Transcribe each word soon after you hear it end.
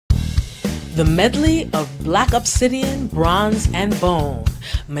The Medley of Black Obsidian, Bronze, and Bone,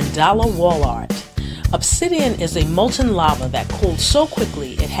 Mandala Wall Art. Obsidian is a molten lava that cooled so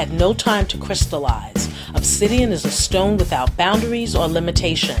quickly it had no time to crystallize. Obsidian is a stone without boundaries or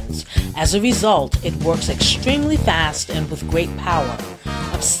limitations. As a result, it works extremely fast and with great power.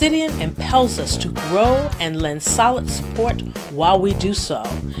 Obsidian impels us to grow and lend solid support while we do so.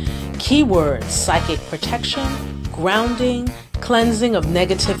 Keywords: psychic protection, grounding, cleansing of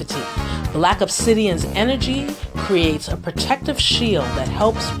negativity. Black Obsidian's energy creates a protective shield that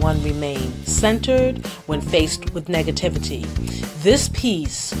helps one remain centered when faced with negativity. This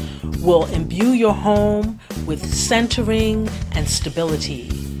piece will imbue your home with centering and stability,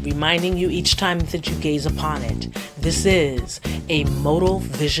 reminding you each time that you gaze upon it. This is A Modal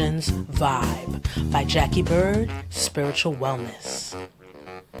Visions Vibe by Jacquie Bird, Spiritual Wellness.